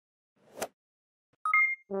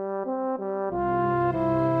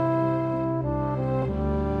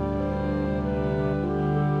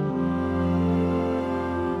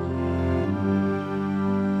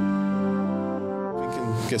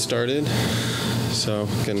get started. So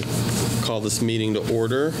I can call this meeting to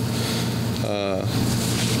order.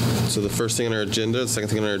 So the first thing on our agenda, the second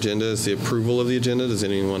thing on our agenda is the approval of the agenda. Does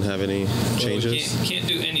anyone have any changes? We can't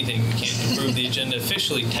do anything. We can't approve the agenda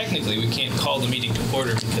officially. Technically, we can't call the meeting to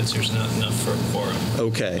order because there's not enough for a quorum.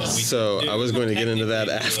 Okay, so I was going to get into that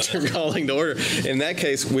after calling to order. In that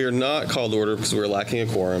case, we are not called to order because we're lacking a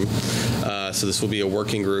quorum. So this will be a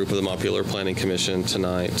working group of the Montpelier Planning Commission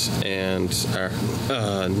tonight, and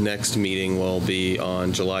our next meeting will be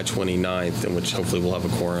on July 29th, in which hopefully we'll have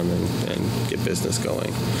a quorum and get business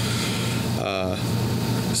going.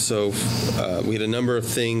 So we had a number of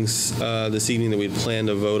things this evening that we'd planned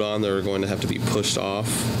to vote on that are going to have to be pushed off.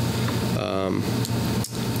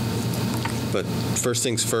 But first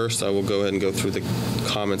things first, I will go ahead and go through the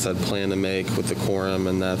comments I'd planned to make with the quorum,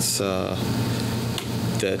 and that's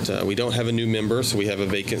that we don't have a new member, so we have a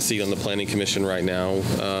vacant seat on the Planning Commission right now,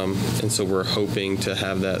 and so we're hoping to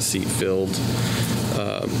have that seat filled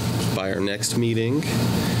by our next meeting.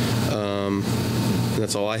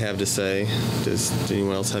 That's all I have to say. Does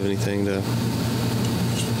anyone else have anything to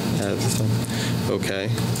add this time? Okay.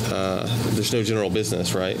 There's no general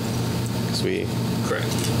business, right? Because Correct.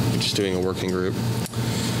 We're just doing a working group.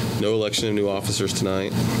 No election of new officers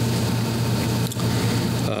tonight.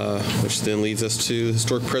 Which then leads us to the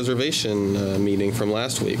historic preservation meeting from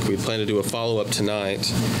last week. We plan to do a follow-up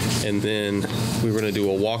tonight, and then we were going to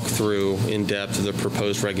do a walkthrough in depth of the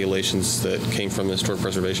proposed regulations that came from the Historic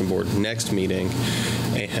Preservation Board next meeting,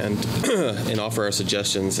 and offer our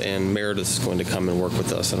suggestions. And Meredith is going to come and work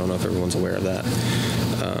with us. I don't know if everyone's aware of that.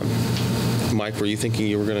 Mike, were you thinking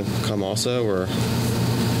you were going to come also, or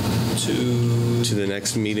to the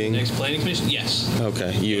next meeting? Next Planning Commission? Yes.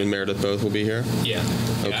 Okay. You and Meredith both will be here? Yeah.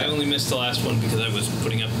 Okay. I only missed the last one because I was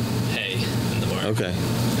putting up hay in the barn. Okay.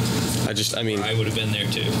 I would have been there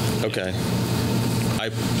too. Okay. I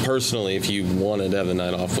personally, if you wanted to have the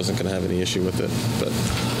night off, wasn't going to have any issue with it, but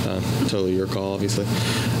totally your call, obviously.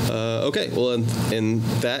 Okay. Well, in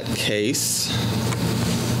that case,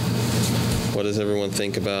 what does everyone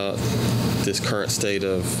think about this current state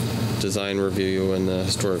of design review and the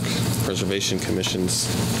Historic Preservation Commission's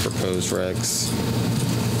proposed regs?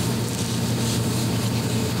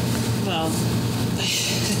 Well,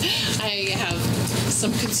 I have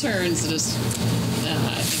some concerns, just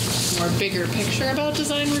I think more bigger picture about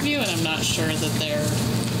design review, and I'm not sure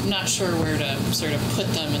where to sort of put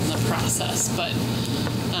them in the process. But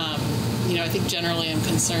I think generally I'm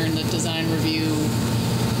concerned that design review,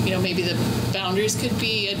 maybe the boundaries could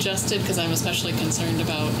be adjusted, because I'm especially concerned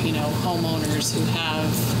about, homeowners who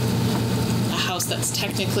have a house that's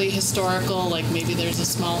technically historical, like maybe there's a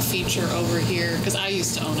small feature over here, because I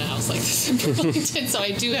used to own a house like this in Burlington, so I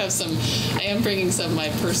am bringing some of my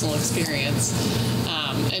personal experience,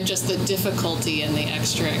 and just the difficulty and the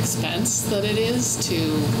extra expense that it is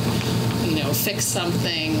to, fix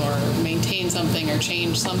something or maintain something or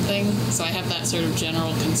change something. So I have that sort of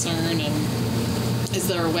general concern. And is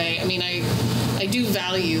there a way? I mean, I do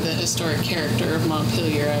value the historic character of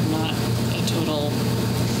Montpelier. I'm not a total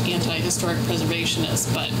anti-historic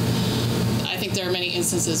preservationist, but I think there are many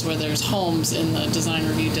instances where there's homes in the design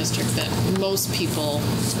review district that most people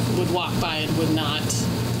would walk by and would not,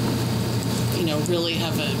 really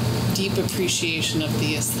have a deep appreciation of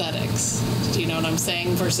the aesthetics. Do you know what I'm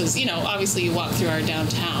saying? Versus, obviously you walk through our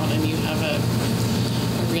downtown and you have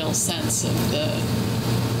a real sense of the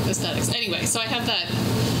aesthetics. Anyway, so I have that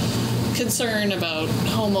concern about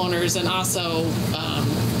homeowners, and also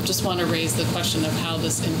just want to raise the question of how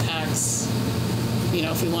this impacts,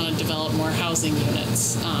 if we want to develop more housing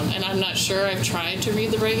units. And I'm not sure. I've tried to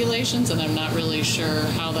read the regulations, and I'm not really sure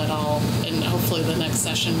how that all, and hopefully the next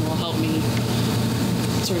session will help me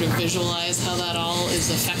sort of visualize how that all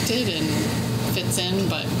is affected and fits in.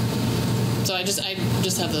 But so I just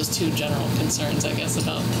have those two general concerns, I guess,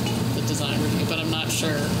 about the design review, but I'm not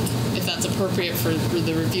sure if that's appropriate for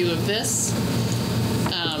the review of this.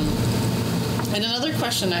 And another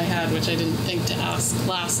question I had, which I didn't think to ask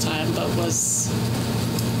last time, but was,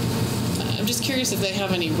 I'm just curious if they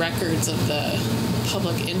have any records of the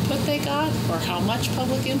public input they got, or how much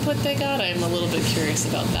public input they got. I'm a little bit curious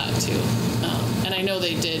about that too. And I know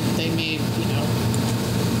they made,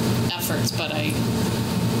 efforts, but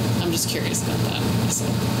I'm just curious about that. So.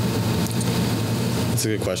 That's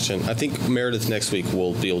a good question. I think Meredith next week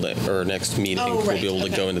will be able to, or next meeting, will be able to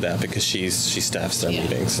go into that, because she staffs their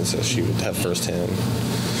meetings, and so she would have firsthand.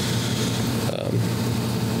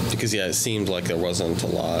 Because it seemed like there wasn't a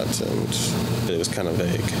lot, but it was kind of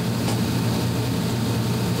vague.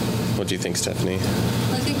 What do you think, Stephanie?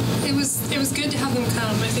 I think it was good to have them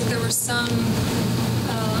come. I think there were some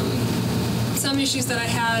some issues that I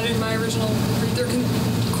had in my original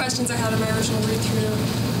questions I had in my original read-through,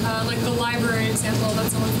 like the library example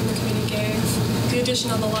that someone from the committee gave, the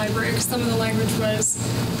addition on the library, because some of the language was,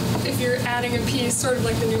 if you're adding a piece, sort of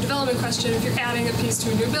like the new development question, if you're adding a piece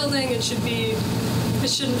to a new building, it shouldn't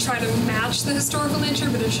try to match the historical nature,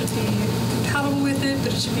 but it should be compatible with it,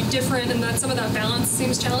 but it should be different, and that some of that balance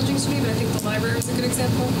seems challenging to me, but I think the library is a good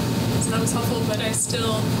example, so that was helpful, but there's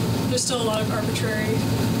still a lot of arbitrary,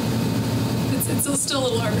 it's still a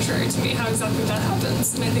little arbitrary to me how exactly that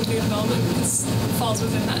happens, and I think new development falls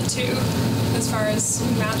within that too, as far as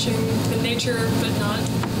matching the nature, but not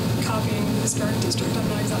copying the historic district. I'm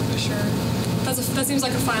not exactly sure. That seems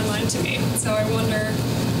like a fine line to me, so I wonder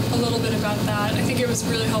a little bit about that. I think it was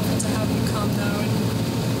really helpful to have them come, though,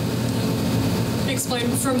 and explain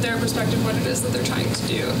from their perspective what it is that they're trying to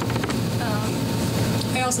do.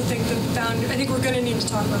 I also think I think we're going to need to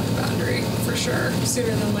talk about the boundary, for sure,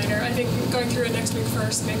 sooner than later. I think going through it next week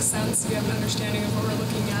first makes sense. We have an understanding of what we're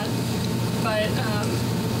looking at. But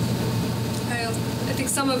I think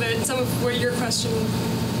some of what your question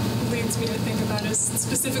leads me to think about is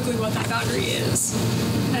specifically what that boundary is.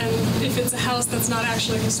 And if it's a house that's not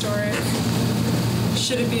actually historic,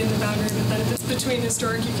 should it be in the boundary? But then if it's between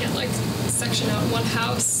historic, you can't section out one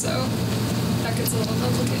house, so that gets a little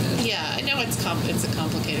complicated. Yeah, I know it's a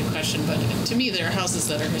complicated question, but to me there are houses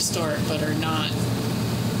that are historic but are not.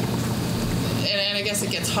 And I guess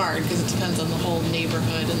it gets hard because it depends on the whole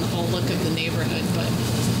neighborhood and the whole look of the neighborhood, but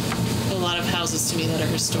a lot of houses to me that are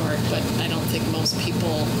historic, but I don't think most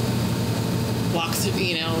people walk through,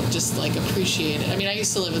 just appreciate it. I mean, I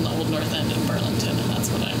used to live in the old North End in Burlington, and that's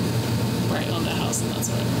where I owned a house, and that's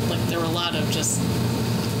there were a lot of just,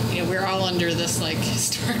 we're all under this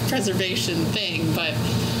historic preservation thing, but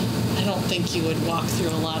I don't think you would walk through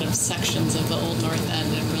a lot of sections of the old North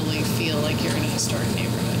End and really feel like you're in a historic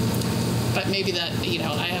neighborhood. But maybe that,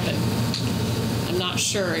 I'm not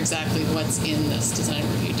sure exactly what's in this design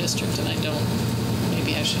review district, and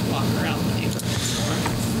maybe I should walk around the neighborhood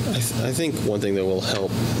more. I think one thing that will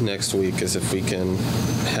help next week is if we can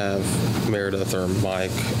have Meredith or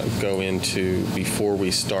Mike go into, before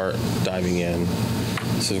we start diving in,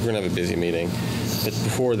 so we're going to have a busy meeting, but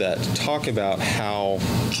before that, talk about how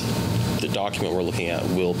the document we're looking at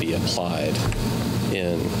will be applied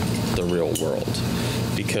in the real world.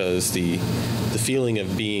 Because the feeling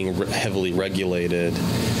of being heavily regulated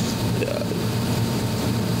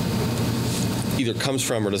either comes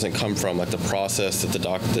from or doesn't come from the process that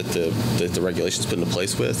the regulations put into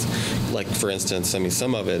place with. For instance,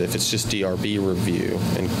 some of it, if it's just DRB review,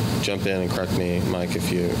 and jump in and correct me, Mike,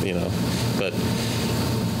 if but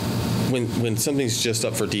when something's just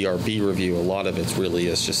up for DRB review, a lot of it really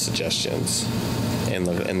is just suggestions, and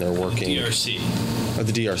they're working. DRC. Oh,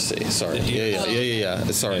 the DRC. Sorry. Yeah.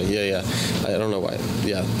 Sorry. Yeah. I don't know why.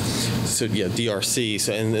 Yeah. So DRC.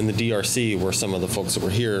 So and the DRC were some of the folks that were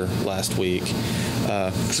here last week.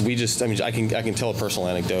 Because I can tell a personal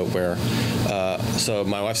anecdote where, so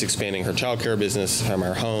my wife's expanding her childcare business from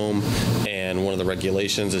our home, and one of the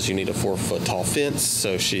regulations is you need a 4-foot tall fence.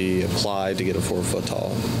 So she applied to get a 4-foot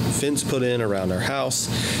tall fence put in around our house.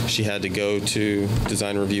 She had to go to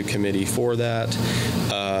design review committee for that,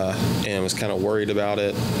 and was kind of worried about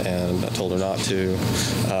it, and I told her not to,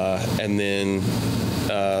 and then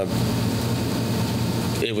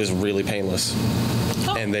it was really painless.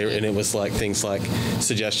 And it was things like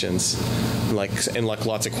suggestions, and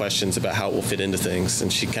lots of questions about how it will fit into things.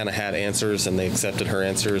 And she kind of had answers, and they accepted her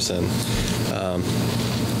answers. And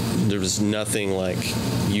there was nothing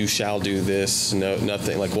you shall do this. No,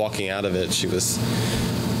 nothing walking out of it. She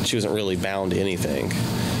wasn't really bound to anything,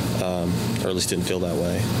 or at least didn't feel that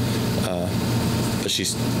way. But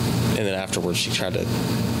and then afterwards she tried to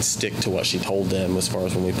stick to what she told them as far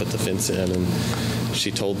as when we put the fence in, and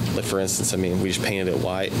she told, for instance, we just painted it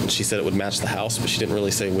white, and she said it would match the house, but she didn't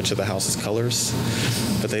really say which of the house's colors,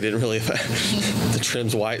 but they didn't really, the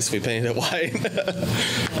trim's white, so we painted it white.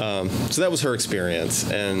 So that was her experience,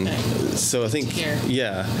 and so I think,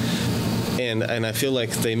 yeah, and I feel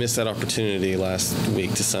like they missed that opportunity last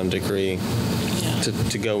week to some degree,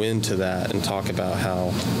 to go into that and talk about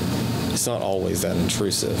how it's not always that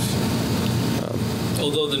intrusive.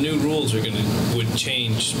 Although the new rules would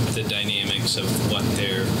change the dynamics of what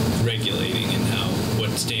they're regulating and what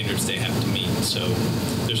standards they have to meet. So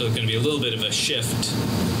there's going to be a little bit of a shift.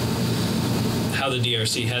 How the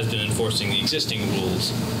DRC has been enforcing the existing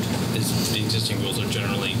rules is the existing rules are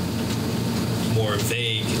generally more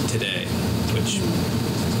vague today, which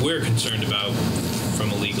we're concerned about from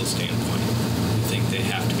a legal standpoint. We think they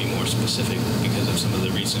have to be more specific because of some of the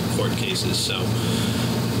recent court cases. So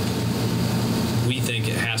we think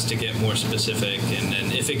it has to get more specific, and then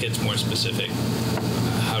if it gets more specific,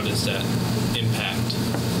 how does that impact?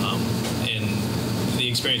 And the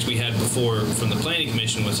experience we had before from the Planning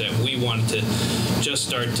Commission was that we wanted to just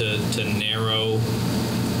start to narrow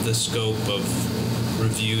the scope of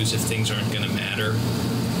reviews if things aren't going to matter.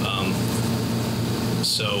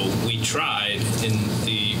 So we tried in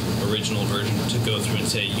the original version to go through and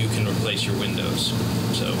say you can replace your windows.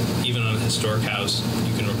 So even on a historic house,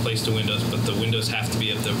 you can replace the windows, but the windows have to be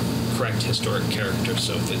of the correct historic character.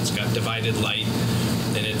 So if it's got divided light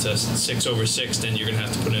and it's a 6/6, then you're going to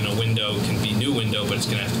have to put in a window. It can be new window, but it's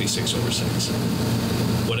going to have to be 6/6.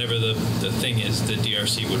 Whatever the thing is, the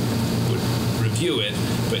DRC would review it,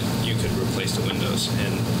 but you could replace the windows.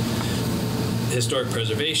 And Historic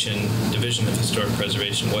Preservation, Division of Historic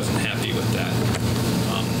Preservation, wasn't happy with that.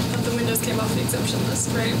 But the windows came off the exemption list,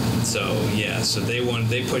 right? So yeah, so they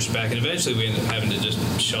pushed back, and eventually we ended up having to just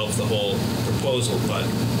shelve the whole proposal. But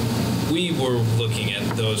we were looking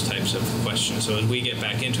at those types of questions. So as we get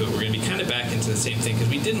back into it, we're going to be kind of back into the same thing, because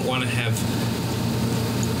we didn't want to have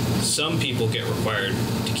some people get required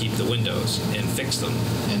to keep the windows and fix them,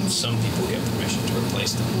 and some people get permission to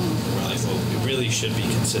replace them. We're like, well, it really should be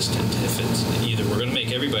consistent. If it's either we're going to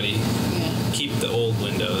make everybody keep the old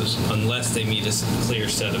windows unless they meet a clear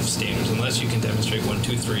set of standards, unless you can demonstrate 1,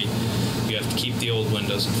 2, 3, you have to keep the old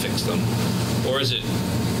windows and fix them, or is it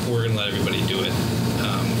we're going to let everybody do it?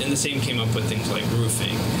 And the same came up with things like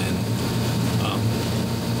roofing. And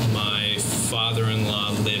my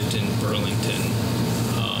father-in-law lived in Burlington.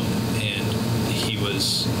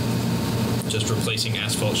 Was just replacing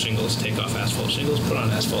asphalt shingles, take off asphalt shingles, put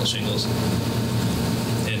on asphalt shingles.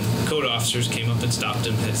 And code officers came up and stopped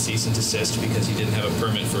him, had cease and desist because he didn't have a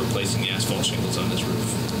permit for replacing the asphalt shingles on his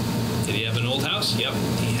roof. Did he have an old house? Yep,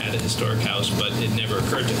 he had a historic house, but it never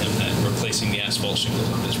occurred to him that replacing the asphalt shingles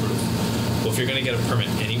on his roof. Well, if you're going to get a permit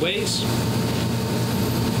anyways,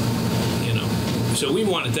 so we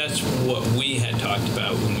wanted, that's what we had talked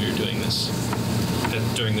about when we were doing this.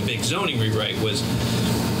 During the big zoning rewrite was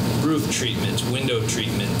roof treatments, window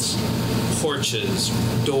treatments, porches,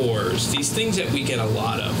 doors, these things that we get a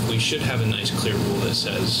lot of. We should have a nice clear rule that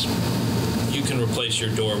says you can replace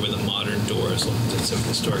your door with a modern door as long as it's of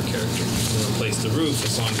historic character. You can replace the roof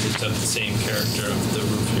as long as it's of the same character of the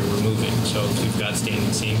roof you're removing. So if you've got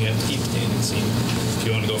standing seam, you have to keep standing seam. If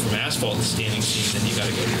you want to go from asphalt to standing seam, then you got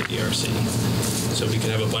to go to the DRC. So we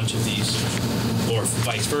could have a bunch of these. Or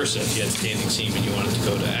vice versa, if you had standing seam and you wanted to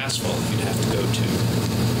go to asphalt, you'd have to go to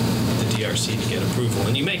the DRC to get approval.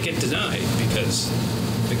 And you may get denied because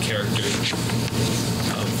the character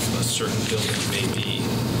of a certain building may be,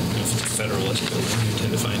 if it's a Federalist building, you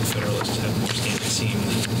tend to find Federalists have more standing seam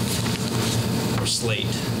or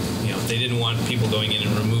slate. They didn't want people going in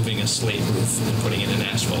and removing a slate roof and putting in an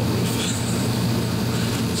asphalt roof.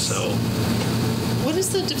 So. What is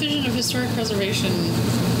the Division of Historic Preservation?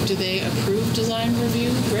 Do they approve design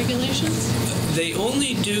review regulations? They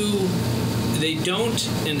only do, they don't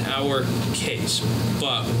in our case,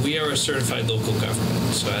 but we are a certified local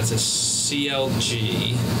government. So as a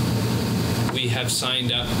CLG, we have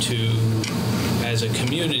signed up to, as a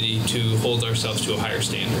community, to hold ourselves to a higher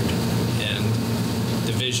standard. And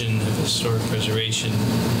Division of Historic Preservation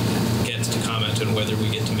gets to comment on whether we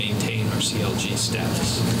get to maintain our CLG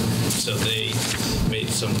status. So they made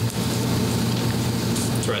some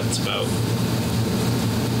threats about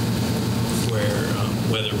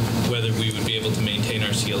whether we would be able to maintain our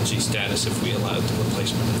CLG status if we allowed the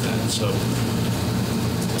replacement of that. So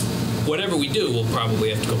whatever we do, we'll probably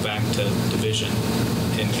have to go back to Division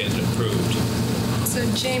and get it approved. So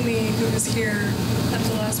Jamie, who was here at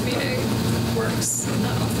the last meeting, works in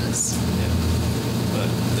that office. Yeah. But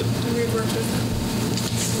we've worked with him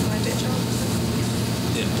in my day job.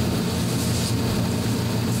 Yeah.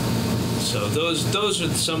 So those are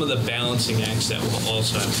some of the balancing acts that we'll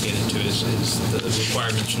also have to get into is the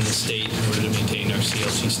requirements from the state in order to maintain our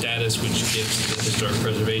CLG status, which gives the historic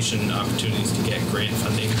preservation opportunities to get grant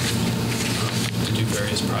funding to do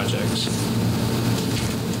various projects.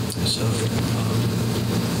 So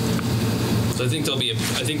I think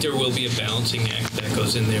there will be a balancing act that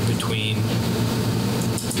goes in there between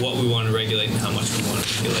what we want to regulate and how much we want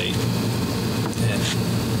to regulate, and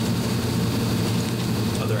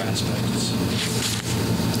other aspects.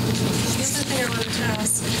 The other thing I wanted to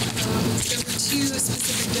ask, there were 2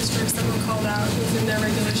 specific districts that were called out within their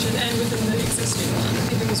regulation and within the existing one. I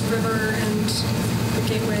think it was River and the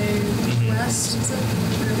Gateway West. Is it? I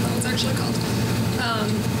forget what that one's actually called.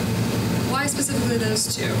 Why specifically those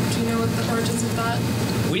 2? Do you know what the origins of that?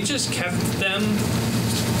 We just kept them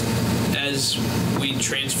as we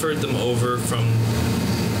transferred them over from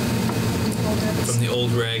days. From the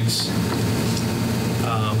old regs.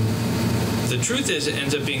 The truth is, it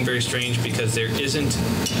ends up being very strange because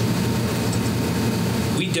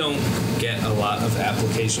we don't get a lot of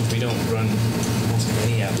applications. We don't run almost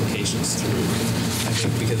any applications through. I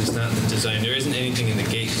think because it's not in the design. There isn't anything in the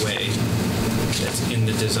gateway that's in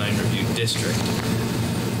the design review district.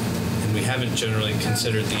 And we haven't generally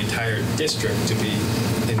considered the entire district to be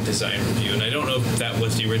in design review. And I don't know if that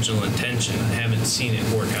was the original intention. I haven't seen it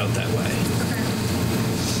work out that way. Okay.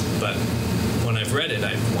 But when I've read it,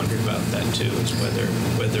 I've wondered about that too, is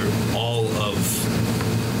whether all of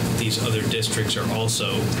these other districts are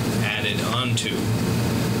also added onto.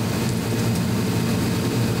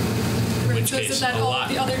 In which So is case, it that a all lot.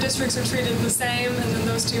 the other districts are treated the same, and then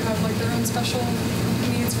those two have like their own special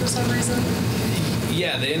needs for some reason?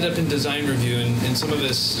 Yeah, they end up in design review, and some of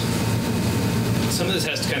this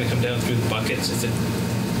has to kind of come down through the buckets. If it,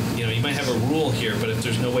 you might have a rule here, but if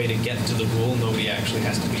there's no way to get to the rule, nobody actually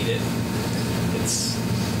has to meet it.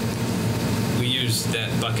 We use that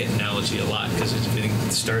bucket analogy a lot because everything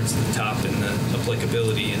starts at the top in the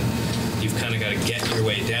applicability, and you've kind of got to get your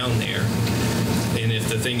way down there. And if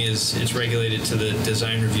the thing is, it's regulated to the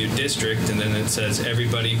design review district, and then it says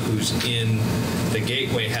everybody who's in the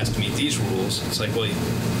gateway has to meet these rules, it's like, well,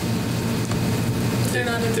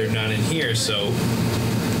 they're not in here, so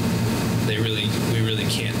we really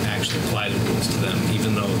can't actually apply the rules to them,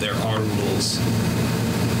 even though there are rules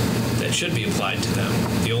that should be applied to them.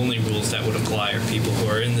 The only rules that would apply are people who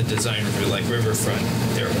are in the design review, like Riverfront.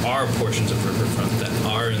 There are portions of Riverfront that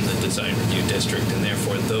are in the design review district, and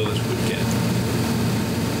therefore those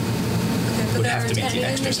would have to meet the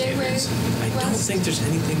extra standards. I don't think there's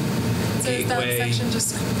anything Gateway section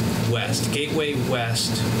just West. Gateway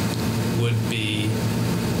West would be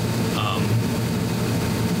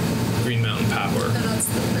Green Mountain Power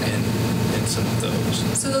and some of those.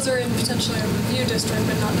 So those are in potentially a review district,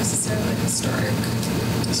 but not necessarily historic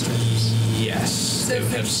districts. Yes. So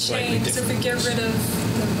if we get rid of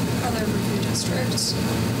the other review districts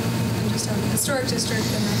and just have a historic district,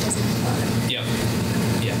 then that doesn't apply. Yep.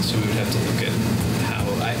 Yeah, so we would have to look at how.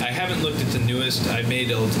 I haven't looked at the newest. I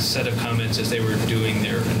made a set of comments as they were doing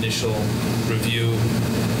their initial review.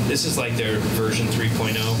 This is like their version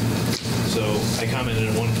 3.0. So I commented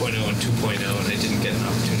on 1.0 and 2.0, and I didn't get an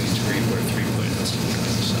opportunity to read where 3.0 is going.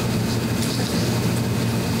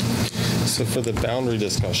 So for the boundary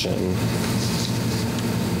discussion,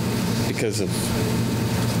 because of,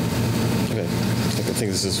 okay, I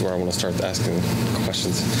think this is where I want to start asking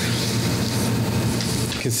questions.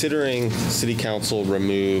 Considering City Council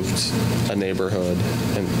removed a neighborhood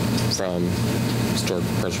from historic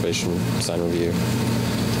preservation design review,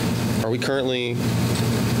 are we currently,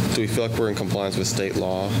 do we feel like we're in compliance with state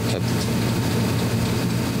law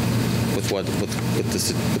with what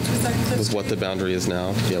the boundary is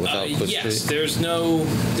now? Yeah, without Cliff yes, Street? there's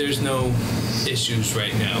no issues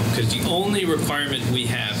right now, because the only requirement we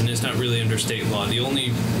have, and it's not really under state law, the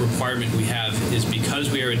only requirement we have is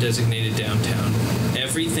because we are a designated downtown,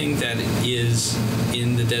 everything that is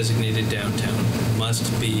in the designated downtown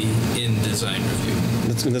must be in design review.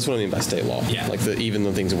 That's what I mean by state law. Yeah. Like even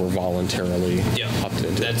the things that were voluntarily opted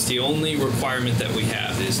into. That's the only requirement that we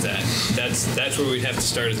have, is that's where we'd have to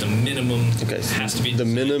start at the minimum. Okay, so has to be the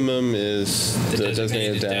minimum is the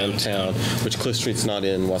designated downtown, which Cliff Street's not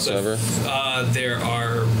in whatsoever. There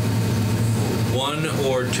are one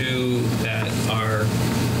or two that are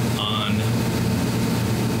on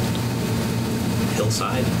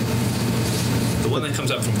Hillside. The one that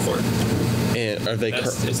comes up from Court. And are they?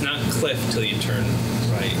 It's not Cliff till you turn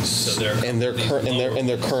right. So they're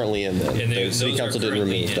currently in them. And the City Council didn't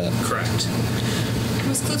remove that. Correct.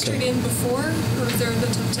 Was Cliff Street in before, or was there an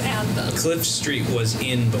attempt to add them? Cliff Street was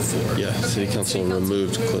in before. Yeah, Okay, City Council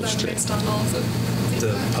removed Cliff Street. Based on all of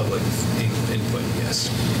The public input, yes.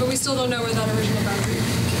 But we still don't know where that original boundary is.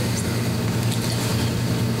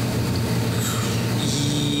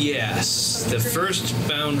 Yes, the first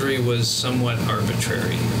boundary was somewhat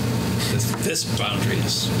arbitrary. This boundary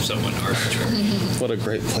is somewhat arbitrary. What a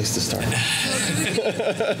great place to start.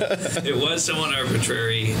 It was somewhat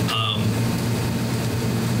arbitrary.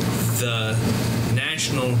 The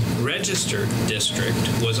National Register District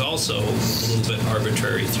was also a little bit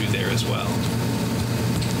arbitrary through there as well.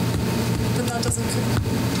 But that doesn't.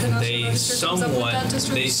 They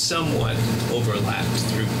somewhat overlapped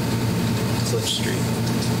through Cliff Street.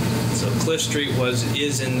 So Cliff Street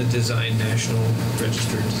is in the National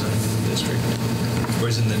Register Design District, or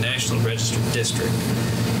is in the National Register District,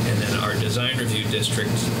 and then our design review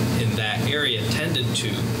district in that area tended to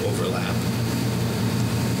overlap,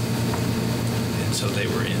 and so they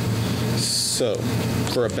were in. So,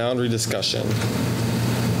 for a boundary discussion,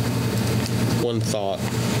 one thought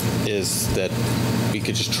is that we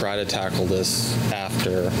could just try to tackle this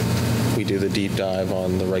after we do the deep dive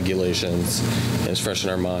on the regulations and it's fresh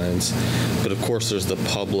in our minds. But of course, there's the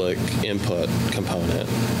public input component.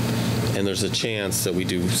 And there's a chance that we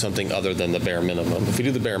do something other than the bare minimum. If we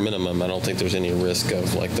do the bare minimum, I don't think there's any risk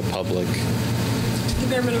of like the public. The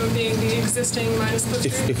bare minimum being the existing minus the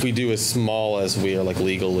street? If we do as small as we are like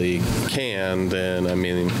legally can, then I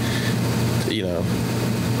mean, you know.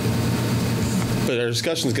 But our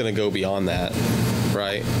discussion is going to go beyond that,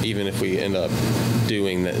 right? Even if we end up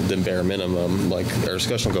doing the bare minimum, like our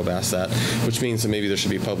discussion will go past that, which means that maybe there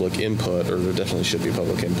should be public input, or there definitely should be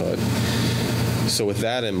public input. So with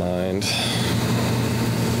that in mind,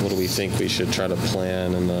 what do we think we should try to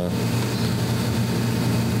plan? And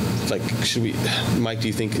like, should we, Mike, do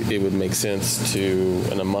you think it would make sense to,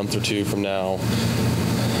 in a month or two from now,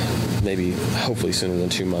 maybe hopefully sooner than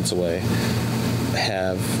 2 months away,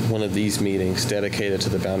 have one of these meetings dedicated to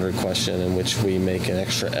the boundary question in which we make an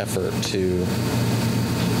extra effort to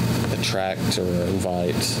attract or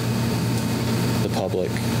invite the public?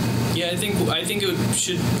 Yeah, I think it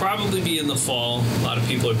should probably be in the fall. A lot of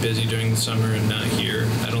people are busy during the summer and not here.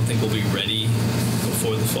 I don't think we'll be ready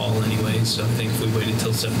before the fall anyway. So I think if we waited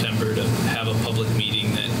till September to have a public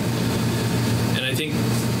meeting, and I think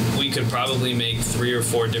we could probably make 3 or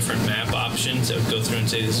 4 different map options that would go through and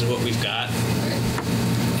say, this is what we've got.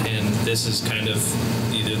 And this is kind of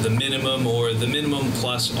either the minimum or the minimum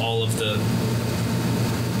plus all of the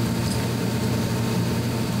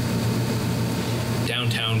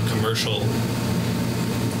downtown commercial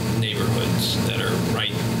neighborhoods that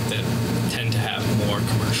tend to have more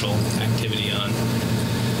commercial activity on.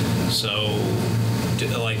 So,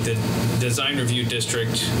 like the design review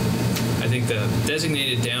district, I think the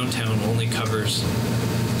designated downtown only covers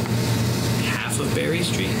half of Berry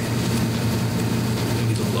Street,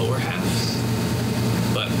 maybe the lower half.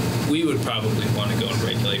 But we would probably want to go and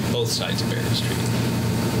regulate both sides of Berry Street.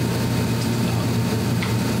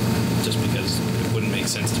 Just because it wouldn't make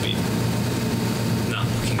sense to be not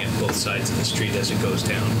looking at both sides of the street as it goes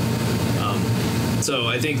down. So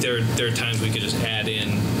I think there are times we could just add in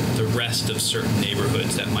the rest of certain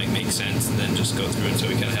neighborhoods that might make sense, and then just go through it. So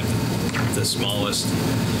we kind of have the smallest,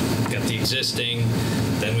 got the existing,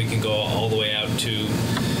 then we can go all the way out to,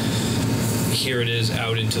 here it is,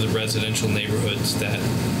 out into the residential neighborhoods that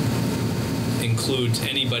includes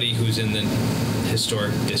anybody who's in the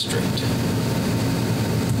historic district.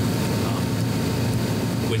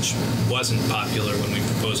 Which wasn't popular when we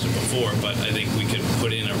proposed it before, but I think we could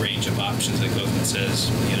put in a range of options that goes and says,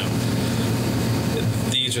 you know,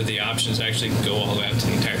 these are the options. Actually, go all the way out to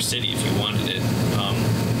the entire city if you wanted it.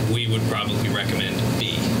 We would probably recommend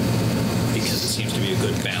B, because it seems to be a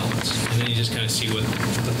good balance. And then you just kind of see what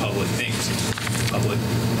the public thinks. If the public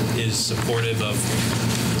is supportive of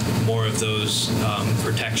more of those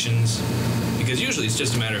protections, because usually it's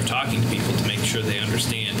just a matter of talking to people to make sure they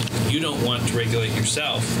understand. You don't want to regulate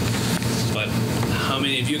yourself, but how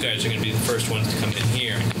many of you guys are going to be the first ones to come in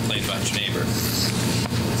here and complain about your neighbor?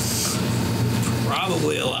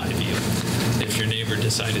 Probably a lot of you, if your neighbor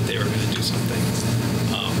decided they were going to do something.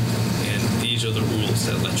 And these are the rules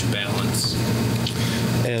that let you balance.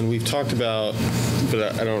 And we've talked about,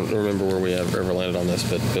 but I don't remember where we have ever landed on this,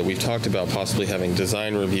 but we've talked about possibly having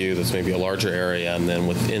design review that's maybe a larger area, and then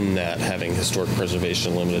within that having historic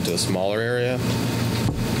preservation limited to a smaller area.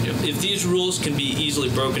 If these rules can be easily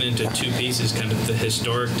broken into 2 pieces, kind of the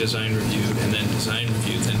historic design review and then design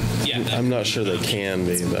review, then yeah. I'm not sure they can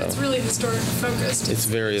be, though. It's really historic focused. It's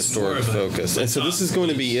very historic focused. And so this is going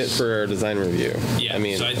to be it for our design review. Yeah, I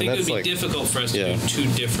mean, so I think it would be difficult for us to do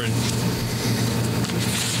 2 different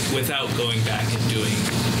without going back and doing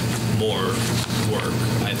more work.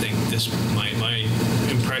 I think this, my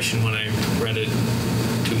impression when I read it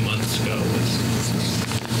 2 months ago was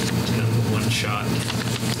kind of a one shot.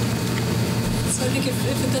 So I think if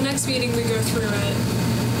at the next meeting we go through it,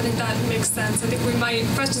 I think that makes sense. I think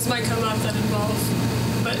questions might come up that involve,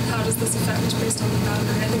 but how does this affect based on the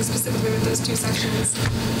boundary? I think specifically with those 2 sections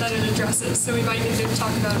that it addresses. So we might need to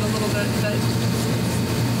talk about it a little bit, but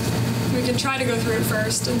we can try to go through it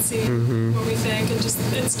first and see what we think. And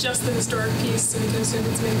it's just the historic piece, so we can assume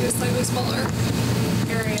it's maybe a slightly smaller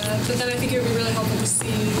area. But then I think it would be really helpful to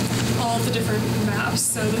see all of the different maps.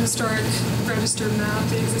 So the historic registered map,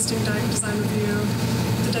 the existing design review,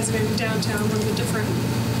 the designated downtown, one of the different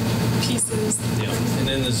pieces. Yeah, and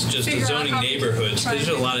then there's just the zoning neighborhoods. There's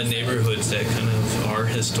a lot of neighborhoods that kind of are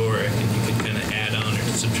historic, and you could kind of add on or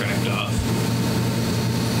subtract off.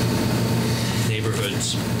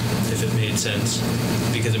 neighborhoods, if it made sense,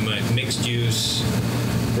 because it might mixed use,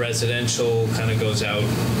 residential kind of goes out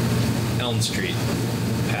Elm Street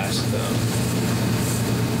past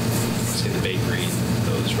say the bakery,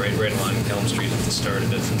 goes right along Elm Street at the start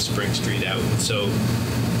of it from Spring Street out. And so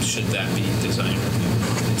should that be design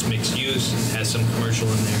review? It's mixed use, has some commercial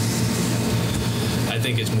in there. I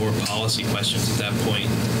think it's more policy questions at that point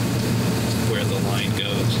where the line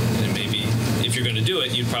goes. And maybe if you're going to do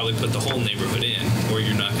it, you'd probably put the whole neighborhood in, or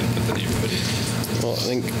you're not going to put the neighborhood in. Well, I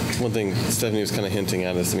think one thing Stephanie was kind of hinting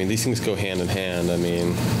at is, I mean, these things go hand in hand. I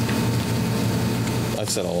mean, I've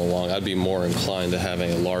said all along, I'd be more inclined to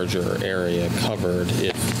having a larger area covered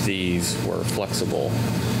if these were flexible.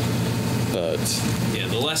 But yeah,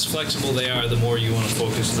 the less flexible they are, the more you want to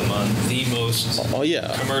focus them on the most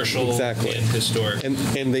commercial exactly. and historic. And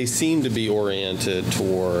they seem to be oriented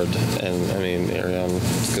toward, and I mean, Ariane,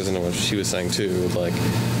 because I know what she was saying too, like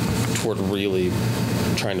toward really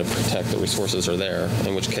trying to protect the resources are there,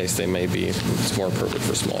 in which case they may be, it's more appropriate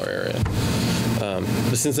for a smaller area.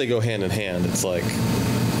 But since they go hand in hand, it's like,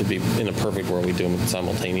 it'd be in a perfect world we do them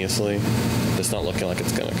simultaneously. It's not looking like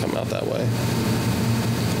it's going to come out that way.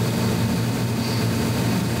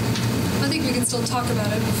 I think we can still talk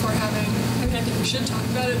about it before having, I think we should talk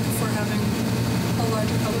about it before having a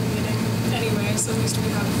larger public meeting anyway, so at least we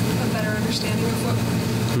have a better understanding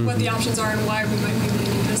of what the options are and why we might be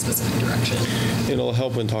leaning in a specific direction. It'll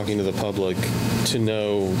help when talking to the public to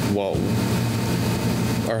know what,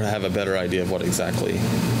 or have a better idea of what exactly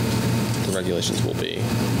the regulations will be.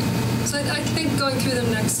 So I think going through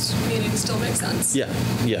them next meeting still makes sense. Yeah.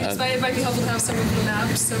 It might be helpful to have some of the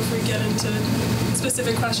maps, so if we get into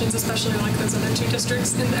specific questions, especially like those other two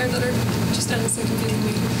districts in there that are just endlessly confusing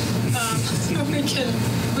me,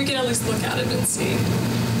 we can at least look at it and see.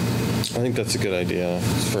 I think that's a good idea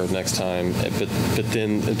for next time, but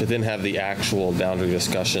then have the actual boundary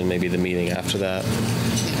discussion, maybe the meeting after that,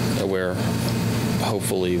 where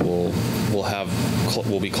hopefully we'll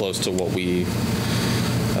be close to what we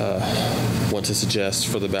want to suggest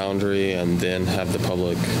for the boundary, and then have the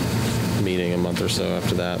public meeting a month or so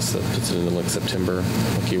after that, so that puts it into like September,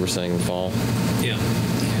 like you were saying, the fall. Yeah, I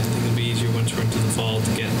think it'll be easier once we're into the fall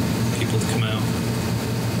to get people to come out.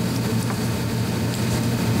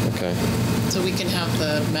 Okay. So we can have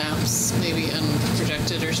the maps maybe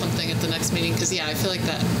unprojected or something at the next meeting, because I feel like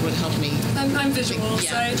that would help me. I'm visual,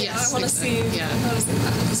 so I want to see. Yeah. I want to see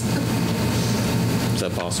that. Is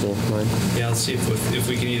that possible, Mike? Yeah, let's see if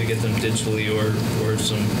we can either get them digitally or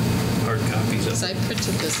some hard copies of Because I it.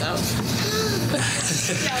 printed this out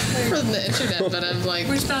Yeah, from the internet, but I'm like,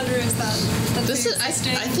 which boundary is that? That's this is. I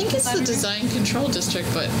think it's the design control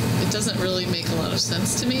district, but it doesn't really make a lot of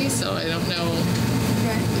sense to me. So I don't know.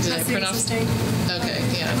 Right. Did I That's print the off? existing. Okay,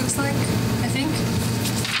 yeah. It looks like, I think.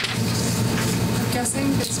 I'm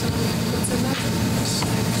guessing based on what's in there.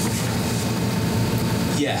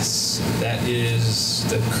 Yes, that is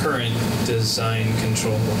the current design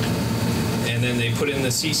control. And then they put in the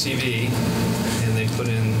CCV, and they put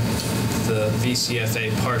in the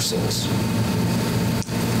VCFA parcels.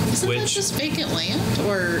 Isn't that which just vacant land,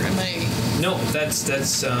 or am I? No, that's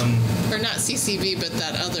Or not CCV, but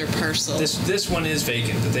that other parcel. this one is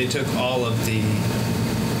vacant. But they took all of the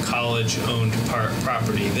college-owned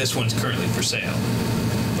property. This one's currently for sale.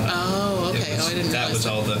 But Oh, okay. I didn't that realize was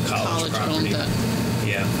all the college property. owned that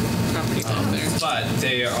Yeah, property down there. but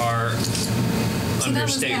they are So under that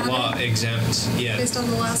was state added law exempt. Yeah. Based on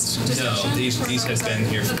the last description? No, these Or that have was been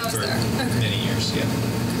there? here Oh, that was for there. Okay. many years. Yeah.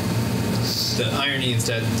 The irony is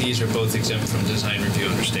that these are both exempt from design review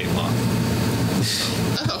under state law.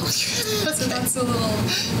 Oh, So that's a little.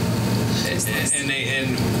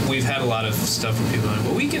 And we've had a lot of stuff where people are like,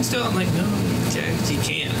 well, we can still. I'm like, no, you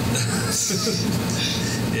can't.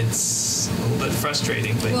 It's a little bit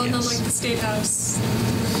frustrating, but Well, yes. not like the state house,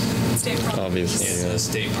 state properties. Obviously, Yeah, yeah. the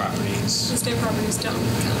state properties. The state properties don't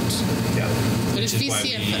count. Yeah. But Which if is why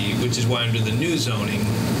VCFA which is why under the new zoning,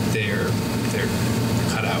 they're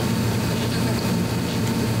cut out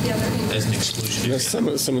Yeah, they're in as an there. exclusionary. You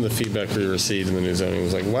know, some of the feedback we received in the new zoning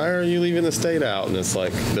was like, why are you leaving the state out? And it's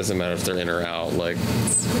like, it doesn't matter if they're in or out. Like, We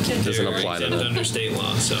can't doesn't They're apply to exempt them. under state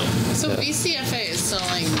law. So So VCFA is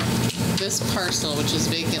selling this parcel, which is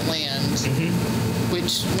vacant land,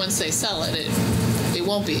 which once they sell it, it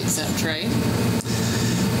won't be exempt, right?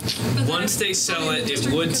 But then once it's they sell in the it, it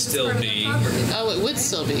district would because it's still part of the be. property. Oh, it would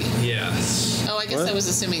still be. Yes. Oh, I guess What? I was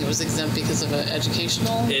assuming it was exempt because of an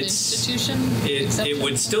educational institution. It exemption?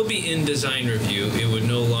 would still be in design review. It would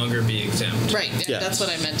no longer be exempt. Right, yeah, Yes. that's what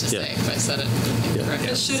I meant to Yeah. say if I said it incorrectly.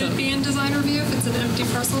 But should So- it be in design review if it's an empty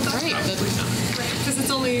parcel? Right, Probably not. Right, because it's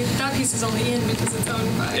only, that piece is only in because it's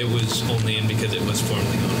owned by. It was only in because it was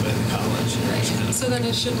formerly owned by the college. Right, so then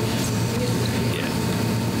it shouldn't be in there. Yeah.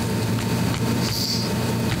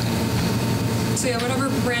 So yeah, whatever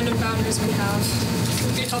random boundaries we have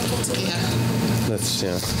would be helpful to look at. That's,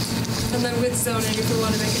 yeah. And then with zoning, if we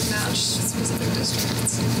want to make it match specific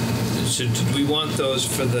districts. Should we want those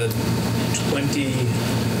for the 20?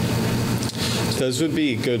 Those would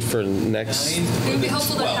be good for next. It would be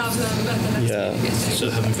helpful to have them at the next Yeah. meeting, I think. So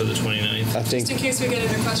have them for the 29th. I think, Just in case we get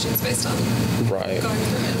into questions based on right, going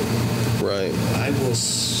through it. right.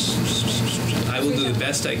 I will do the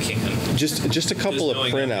best I can. Just a couple of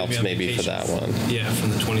Just knowing I'm gonna be printouts on maybe for that vacation. one. Yeah,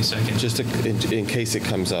 from the 22nd. Just in case it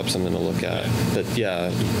comes up, something to look at. But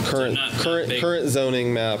yeah, current not big. current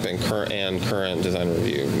zoning map and current design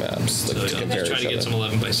review maps. So to I'll compare try each to get other. some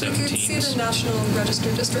 11 by We could see 17s. the National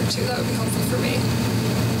Register District too. That would be helpful for me.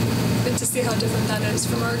 But to see how different that is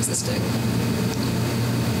from our existing.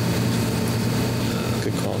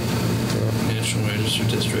 Good call. National Register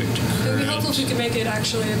District. It would be helpful if we Current. could make it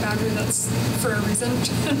actually a boundary that's for a reason,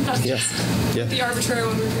 not Yeah, just yeah. the arbitrary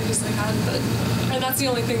one we previously had. And that's the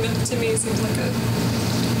only thing that to me seems like a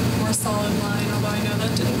more solid line, although I know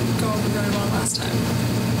that didn't go over very well last time.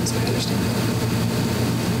 That's my understanding.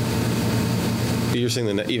 You're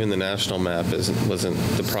saying that even the national map wasn't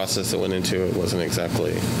the process that went into it wasn't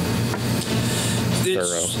exactly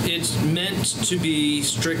thorough. It's meant to be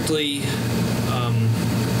strictly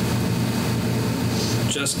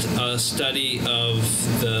just a study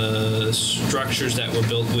of the structures that were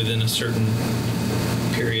built within a certain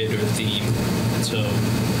period or theme. So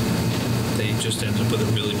they just ended up with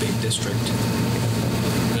a really big district.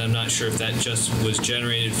 And I'm not sure if that just was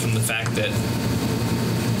generated from the fact that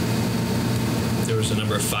there was a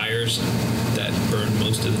number of fires that burned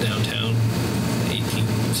most of the downtown,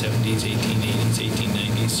 1870s, 1880s,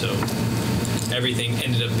 1890s. So everything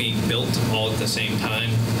ended up being built all at the same time.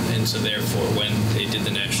 And so therefore, when they did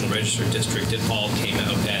the National Register District, it all came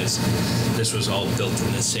out as this was all built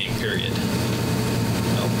in the same period.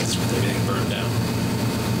 Well, that's with everything burned down.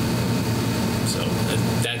 So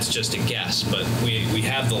that's just a guess, but we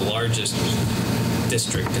have the largest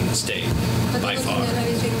district in the state But by looking far. at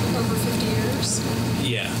anything over 50 years,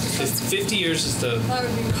 Yeah, 50 years is the that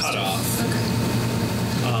would be cutoff. Okay.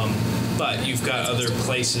 But you've got other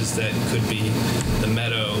places that could be. The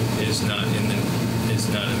Meadow is not in the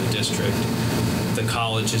district. The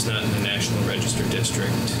college is not in the National Register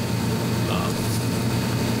District.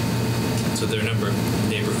 So there are a number of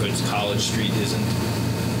neighborhoods. College Street isn't.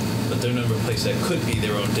 But there are a number of places that could be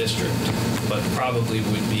their own district, but probably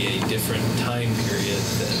would be a different time period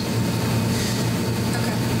than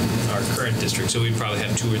Okay. our current district. So we'd probably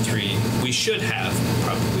have 2 or 3. We should have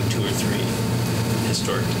probably 2 or 3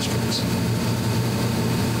 historic districts.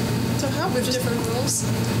 So how With different rules.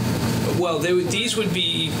 Well, these would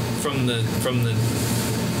be from the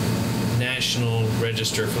National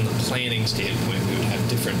Register, from the planning standpoint. We would have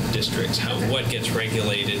different districts. What gets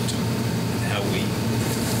regulated, how we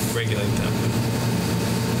regulate them would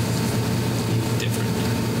be different.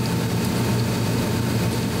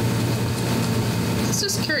 I was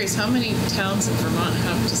just curious, how many towns in Vermont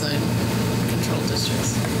have design control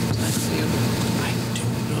districts? A few. I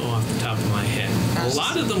don't know off the top of my head. I was A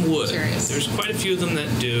lot of them would. curious. There's quite a few of them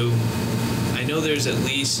that do. I know there's at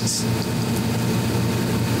least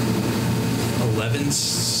 11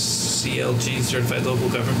 CLG, certified local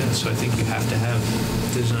governments, so I think you have to have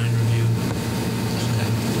design review.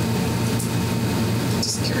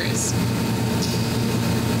 Just curious.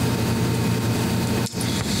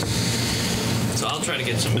 So I'll try to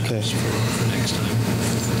get some maps Okay. for next time.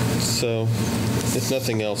 So, if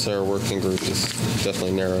nothing else, our working group is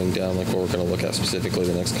definitely narrowing down like what we're going to look at specifically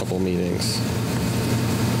the next couple meetings.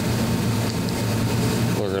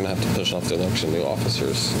 We're going to have to push off the election of new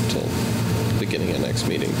officers until the beginning of next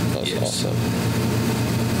meeting Yes. also.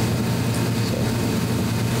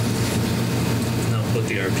 And I'll put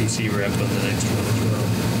the RPC rep on the next one as well.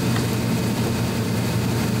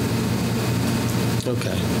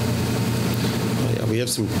 Okay. Well, yeah, we have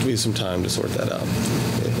some time to sort that out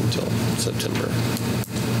until September.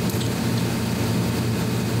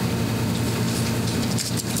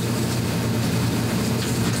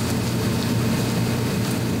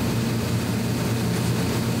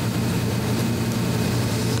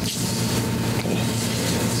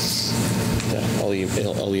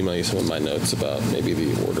 I'll email you some of my notes about maybe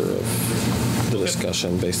the order of the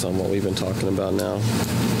discussion based on what we've been talking about now.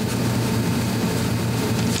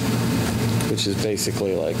 Which is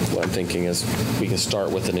basically like what I'm thinking is we can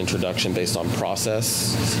start with an introduction based on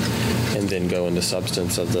process and then go into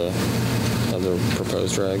substance of the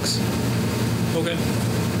proposed regs. Okay.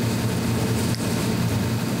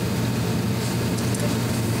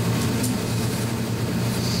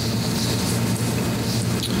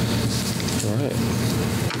 All right.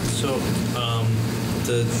 So,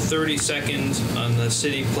 the 32nd on the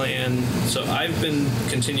city plan. So I've been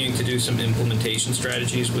continuing to do some implementation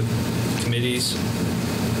strategies with committees,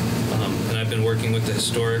 and I've been working with the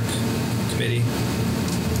historic committee.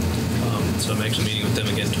 So I'm actually meeting with them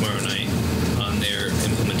again tomorrow night on their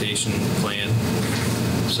implementation plan.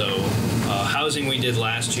 So housing we did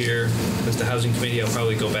last year with the housing committee. I'll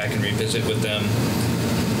probably go back and revisit with them.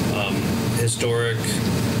 Historic.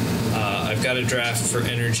 I've got a draft for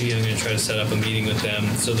energy. I'm going to try to set up a meeting with them.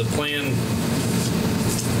 So the plan. I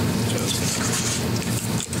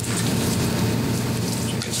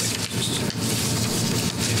guess I can just.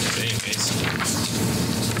 Anyways,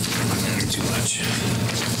 not too much.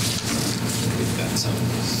 We've got some.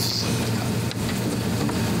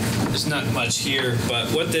 There's not much here, but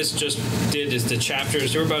what this just did is the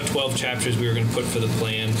chapters. There were about 12 chapters we were going to put for the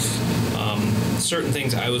plan. Certain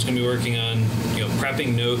things I was going to be working on,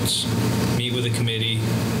 prepping notes, meet with the committee,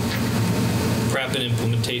 prep an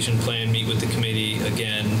implementation plan, meet with the committee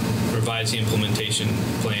again, revise the implementation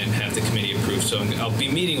plan, have the committee approve. So I'll be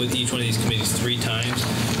meeting with each one of these committees 3 times.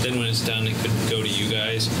 Then when it's done, it could go to you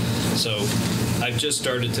guys. So I've just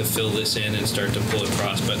started to fill this in and start to pull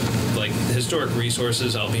across. But like historic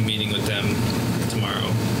resources, I'll be meeting with them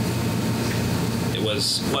tomorrow. It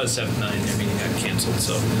was 7-9. Their meeting got canceled,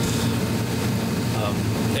 so.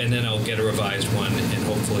 And then I'll get a revised one, and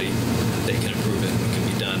hopefully they can approve it and it can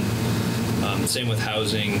be done. Same with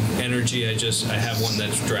housing. Energy, I have one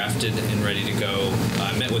that's drafted and ready to go.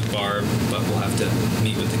 I met with Barb, but we'll have to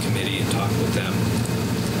meet with the committee and talk with them.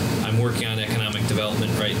 I'm working on economic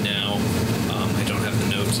development right now. I don't have the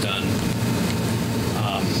notes done.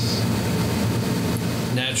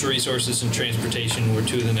 Natural resources and transportation were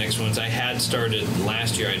 2 of the next ones. I had started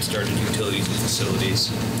last year. I'd started utilities and facilities,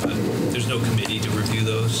 but there's no committee to review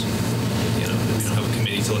those. We don't have a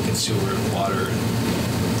committee to look at sewer and water.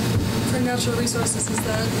 For natural resources, is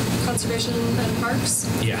that conservation and parks?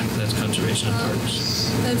 Yeah, that's conservation and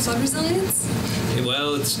parks. And flood resilience?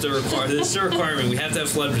 Well, it's the requirement. We have to have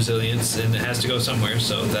flood resilience, and it has to go somewhere.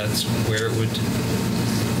 So that's where it would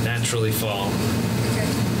naturally fall.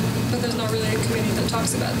 But there's not really a committee that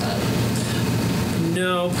talks about that.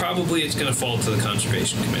 No, probably it's going to fall to the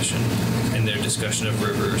Conservation Commission and their discussion of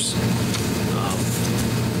rivers.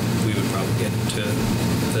 We would probably get into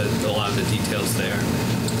a lot of the details there.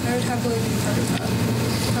 I would happily be part of that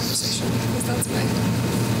conversation because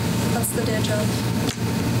that's the day job.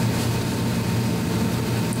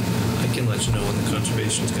 I can let you know when the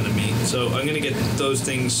conservation is going to meet. So I'm going to get those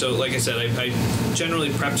things. So like I said, I generally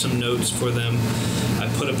prep some notes for them. I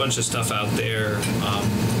put a bunch of stuff out there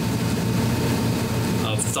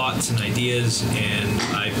of thoughts and ideas, and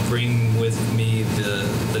I bring with me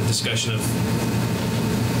the discussion of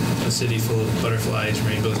a city full of butterflies,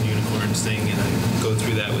 rainbows, and unicorns thing, and I go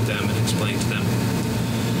through that with them and explain to them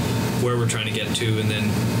where we're trying to get to, and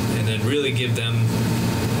then really give them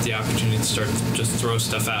the opportunity to start to just throw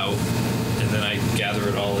stuff out, and then I gather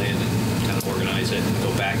it all in and kind of organize it and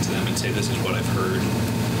go back to them and say, this is what I've heard.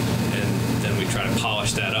 And then we try to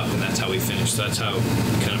polish that up, and that's how we finish. So that's how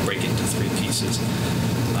we kind of break it into 3 pieces.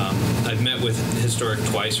 I've met with Historic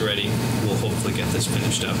twice already. We'll hopefully get this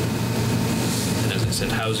finished up. And as I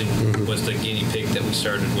said, housing was the guinea pig that we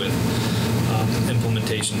started with.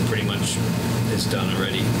 Implementation pretty much is done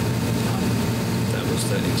already. That was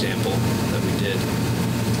the example that we did.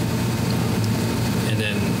 And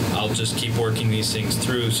then I'll just keep working these things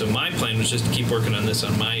through. So my plan was just to keep working on this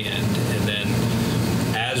on my end, and then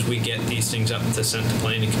as we get these things up to sent to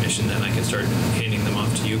Planning Commission, then I can start handing them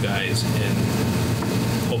off to you guys, and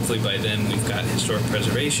hopefully by then we've got historic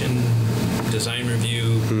preservation, design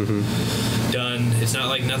review done. It's not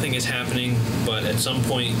like nothing is happening, but at some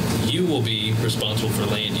point you will be responsible for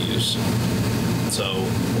land use. So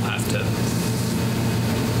we'll have to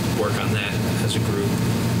work on that as a group,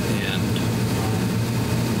 and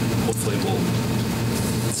hopefully we'll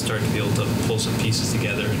start to be able to pull some pieces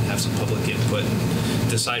together and have some public input and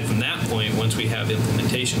decide from that point, once we have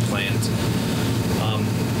implementation plans.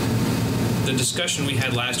 The discussion we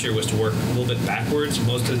had last year was to work a little bit backwards.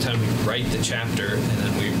 Most of the time we write the chapter and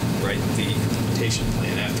then we write the implementation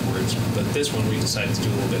plan afterwards. But this one we decided to do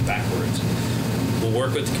a little bit backwards. We'll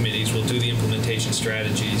work with the committees, we'll do the implementation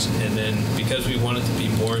strategies, and then because we want it to be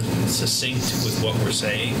more succinct with what we're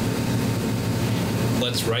saying,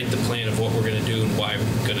 let's write the plan of what we're going to do and why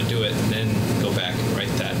we're going to do it, and then go back and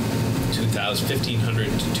write that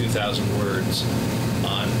 1,500 to 2,000 words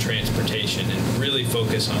on transportation and really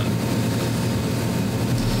focus on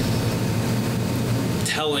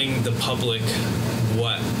telling the public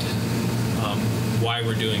why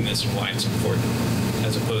we're doing this and why it's important,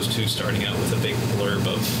 as opposed to starting out with a big blurb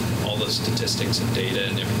of all the statistics and data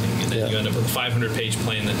and everything, and then you end up with a 500-page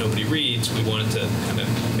plan that nobody reads. We wanted to kind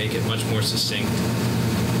of make it much more succinct.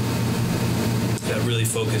 That really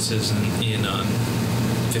focuses in on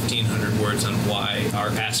 1,500 words on why our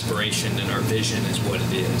aspiration and our vision is what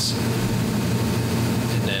it is.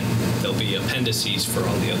 And then there'll be appendices for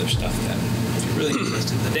all the other stuff that, if you're really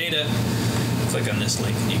interested in the data, click on this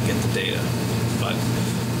link and you can get the data. But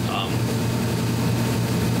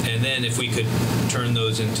and then if we could turn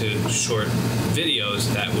those into short videos,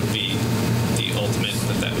 that would be the ultimate,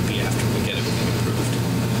 but that would be after we get everything approved.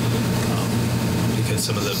 Because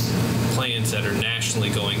some of the plans that are nationally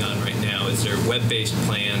going on right now is they're web-based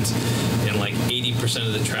plans, and like 80%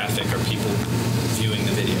 of the traffic are people viewing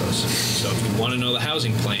the videos. So if you want to know the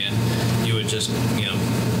housing plan, you would just,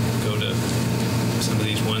 go to some of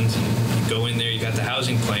these ones and you go in there, you got the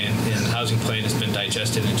housing plan, and the housing plan has been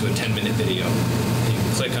digested into a 10-minute video. You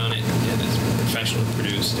can click on it, and it's professionally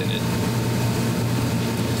produced, and it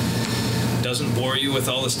doesn't bore you with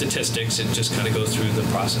all the statistics. It just kind of goes through the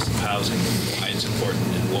process of housing, why it's important,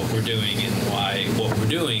 and what we're doing, and why what we're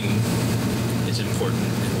doing is important,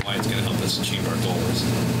 and why it's going to help us achieve our goals.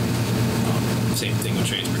 Same thing with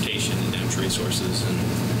transportation and natural resources, and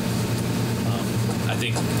I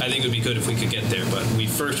think it would be good if we could get there, but we'd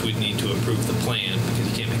need to approve the plan, because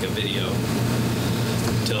you can't make a video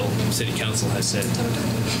until City Council has said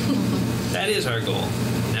that is our goal.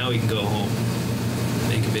 Now we can go home,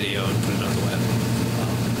 make a video, and put it on the web.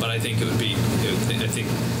 But I think it would be. I think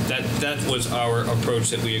that was our approach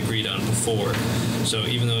that we agreed on before. So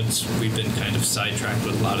even though we've been kind of sidetracked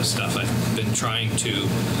with a lot of stuff, I've been trying to,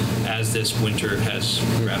 as this winter has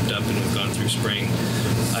wrapped up and we've gone through spring,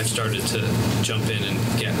 I've started to jump in and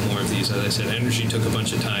get more of these. As I said, energy took a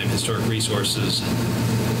bunch of time. Historic resources.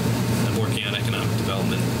 I'm working on economic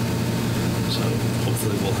development. So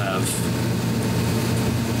hopefully we'll have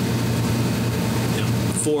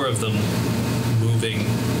 4 of them moving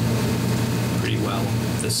pretty well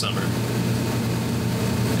this summer.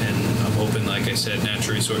 And I'm hoping, like I said,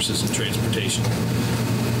 natural resources and transportation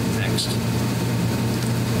next.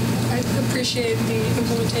 I appreciate the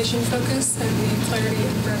implementation focus and the clarity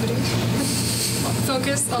and brevity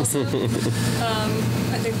focus also.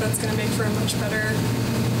 I think that's going to make for a much better,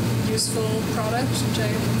 useful product,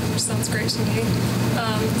 which sounds great to me.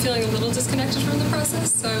 Feeling a little disconnected from the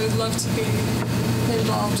process, so I would love to be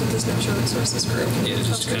involved with this natural resources group. Yeah,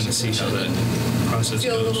 just to kind of see how that process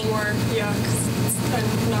feel goes. A little more, because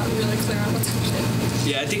I'm not really clear on what's happening.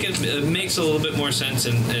 Yeah, I think it makes a little bit more sense,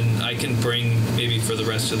 and I can bring maybe for the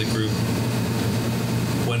rest of the group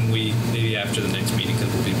maybe after the next meeting,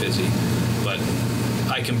 because we'll be busy, but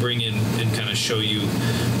I can bring in and kind of show you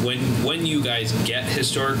when you guys get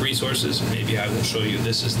historic resources. Maybe I will show you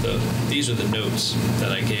these are the notes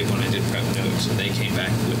that I gave when I did prep notes, and they came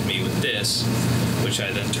back with me with this, which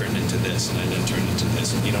I then turned into this, and I then turned into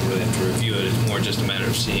this, and you don't really have to review it. It's more just a matter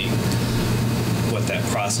of seeing what that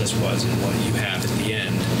process was, and what you have at the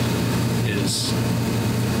end is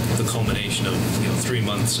the culmination of 3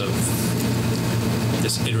 months of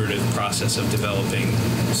this iterative process of developing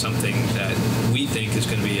something that we think is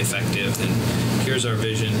going to be effective, and here's our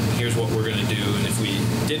vision, here's what we're going to do, and if we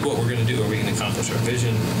did what we're going to do, are we going to accomplish our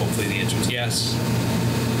vision? Hopefully the answer is yes.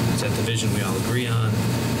 Is that the vision we all agree on?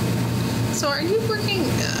 So are you working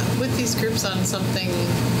with these groups on something?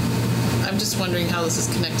 I'm just wondering how this is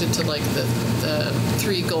connected to like the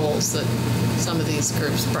 3 goals that some of these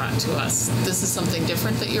groups brought to us. This is something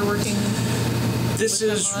different that you're working This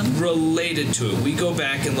is related to it. We go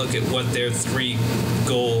back and look at what their 3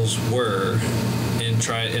 goals were,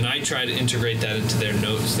 and I try to integrate that into their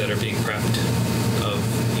notes that are being prepped. Of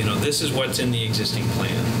this is what's in the existing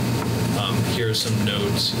plan. Here are some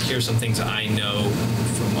notes. Here are some things I know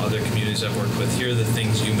from other communities I've worked with. Here are the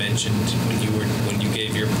things you mentioned when you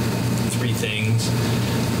gave your 3 things.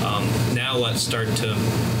 Now let's start to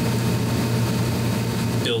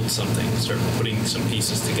build something. Start putting some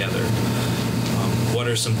pieces together. What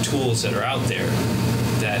are some tools that are out there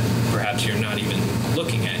that perhaps you're not even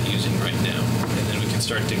looking at using right now? And then we can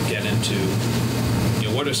start to get into,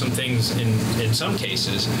 what are some things, in some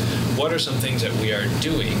cases, what are some things that we are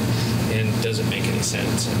doing, and does it make any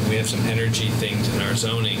sense? And we have some energy things in our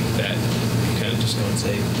zoning that you kind of just go and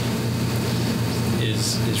say,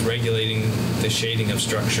 is regulating the shading of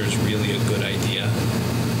structures really a good idea?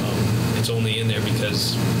 It's only in there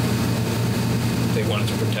because they wanted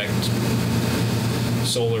to protect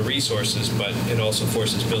solar resources, but it also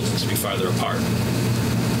forces buildings to be farther apart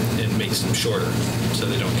and makes them shorter so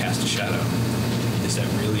they don't cast a shadow. is that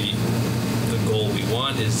really the goal we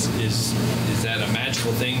want? Is that a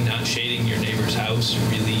magical thing, not shading your neighbor's house,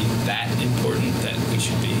 really that important that we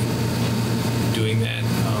should be doing that,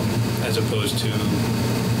 as opposed to,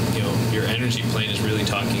 your energy plan is really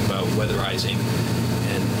talking about weatherizing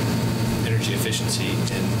and energy efficiency,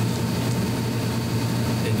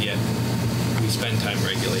 and yet we spend time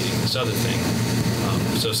regulating this other thing.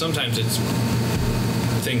 So sometimes it's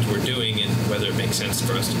things we're doing and whether it makes sense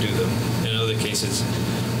for us to do them. In other cases,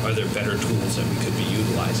 are there better tools that we could be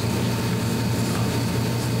utilizing?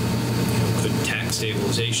 Could tax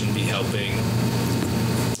stabilization be helping?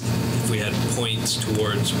 If we had points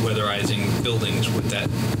towards weatherizing buildings, would that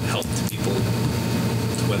help people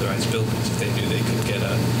to weatherize buildings? If they knew they could get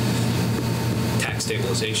a tax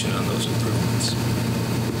stabilization on those improvements.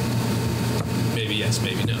 Maybe yes,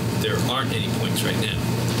 maybe no. There aren't any points right now,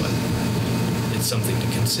 but it's something to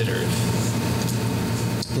consider.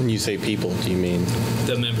 When you say people, do you mean?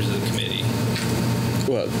 The members of the committee.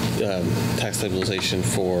 Well, tax stabilization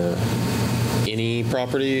for any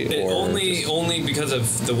property, or only because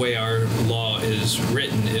of the way our law is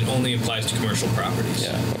written, it only applies to commercial properties.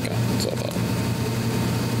 Yeah, okay. That's what I thought.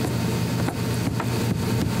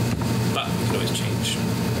 But we can always change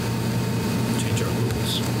our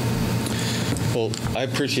rules. Well, I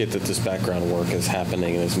appreciate that this background work is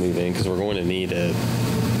happening and is moving, because we're going to need it,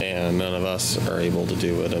 and none of us are able to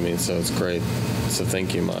do it. I mean, so it's great. So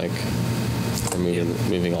thank you, Mike, for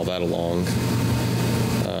moving all that along.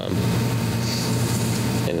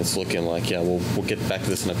 And it's looking like, we'll get back to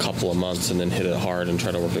this in a couple of months and then hit it hard and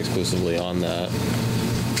try to work exclusively on that.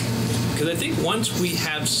 Because I think once we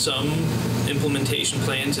have some implementation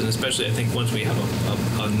plans, and especially I think once we have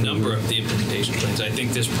a number of the implementation plans, I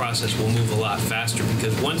think this process will move a lot faster,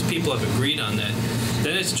 because once people have agreed on that,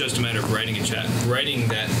 then it's just a matter of writing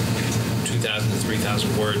that 2,000 to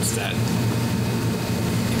 3,000 words that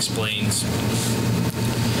explains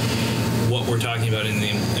what we're talking about in the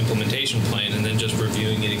implementation plan, and then just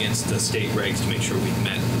reviewing it against the state regs to make sure we've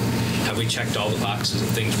met. Have we checked all the boxes of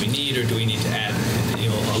things we need, or do we need to add,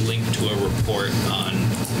 a link to a report on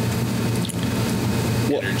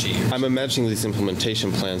energy? I'm imagining these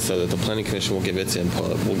implementation plans so that the Planning Commission will give its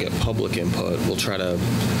input, we'll get public input, we'll try to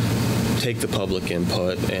take the public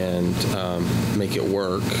input and make it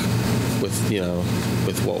work with the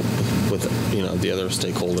other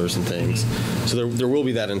stakeholders and things. So there will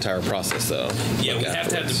be that entire process, though. Yeah, we have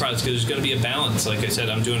to have the process, because there's going to be a balance. Like I said,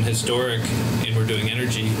 I'm doing historic and we're doing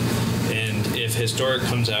energy, and if historic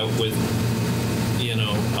comes out with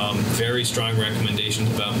very strong recommendations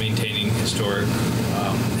about maintaining historic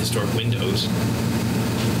windows,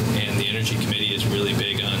 and the energy committee is really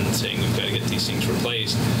big on saying we've got to get these things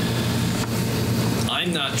replaced,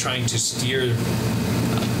 I'm not trying to steer.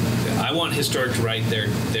 I want historic to write their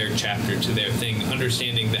chapter to their thing,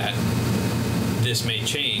 understanding that this may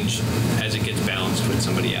change as it gets balanced with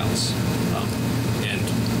somebody else. And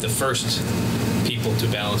the first people to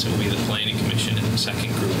balance it will be the Planning Commission, and the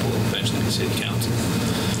second group will eventually be City Council.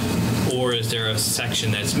 Or is there a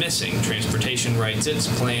section that's missing? Transportation writes its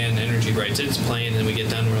plan, energy writes its plan, and we get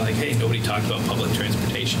done, we're like, hey, nobody talked about public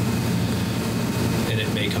transportation. And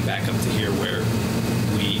it may come back up to here where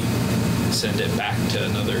we send it back to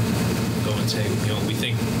another, go and say, we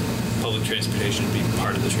think public transportation would be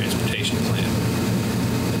part of the transportation plan.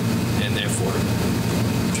 And therefore,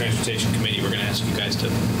 Transportation Committee, we're going to ask you guys to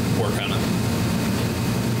work on a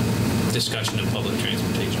discussion of public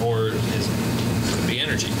transportation, or it could be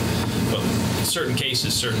energy. But in certain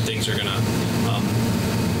cases, certain things are going to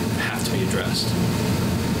have to be addressed.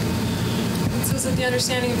 So is it the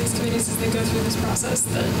understanding of these committees as they go through this process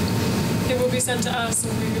that it will be sent to us,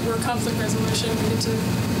 and we're conflict resolution, we need to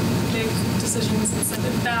make decisions and send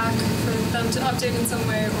it back for them to update in some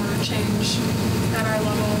way or change at our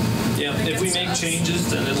level? Yeah, if we make changes,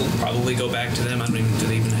 then it'll probably go back to them. I don't even, do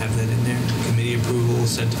they even have that in there? Committee approval,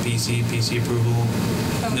 sent to PC approval.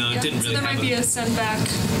 Oh, No, it didn't really so there might be a send back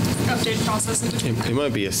update process in between. It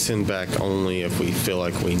might be a send back only if we feel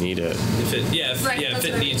like we need it. If it, Right, if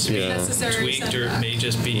it needs to be necessary tweaked, or it send may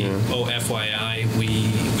just be, FYI, we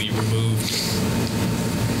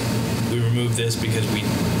removed this because we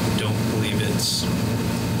don't believe it's,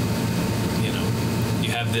 you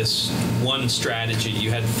have this one strategy. You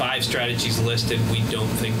had 5 strategies listed. We don't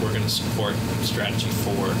think we're going to support strategy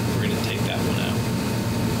 4. We're going to take that one out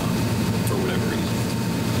for whatever reason.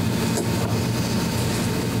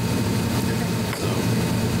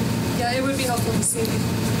 Yeah, it would be helpful to see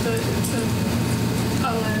the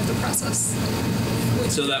outline of the process.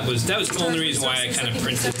 So that was the only reason why I kind of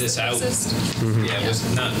printed this out. Yeah, it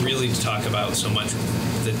was not really to talk about so much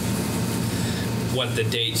what the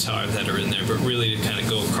dates are that are in there, but really to kind of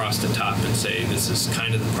go across the top and say, this is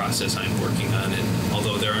kind of the process I'm working on. And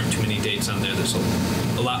although there aren't too many dates on there, there's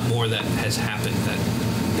a lot more that has happened that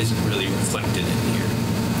isn't really reflected in here.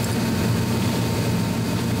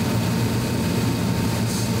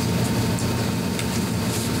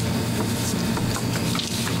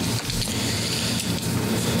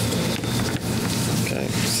 Okay,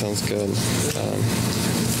 sounds good.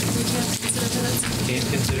 We can't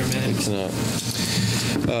consider minutes. Can't consider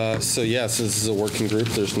minutes. So yes, this is a working group.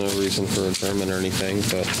 There's no reason for adjournment or anything,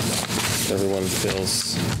 but if everyone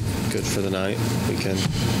feels good for the night, we can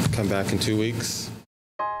come back in 2 weeks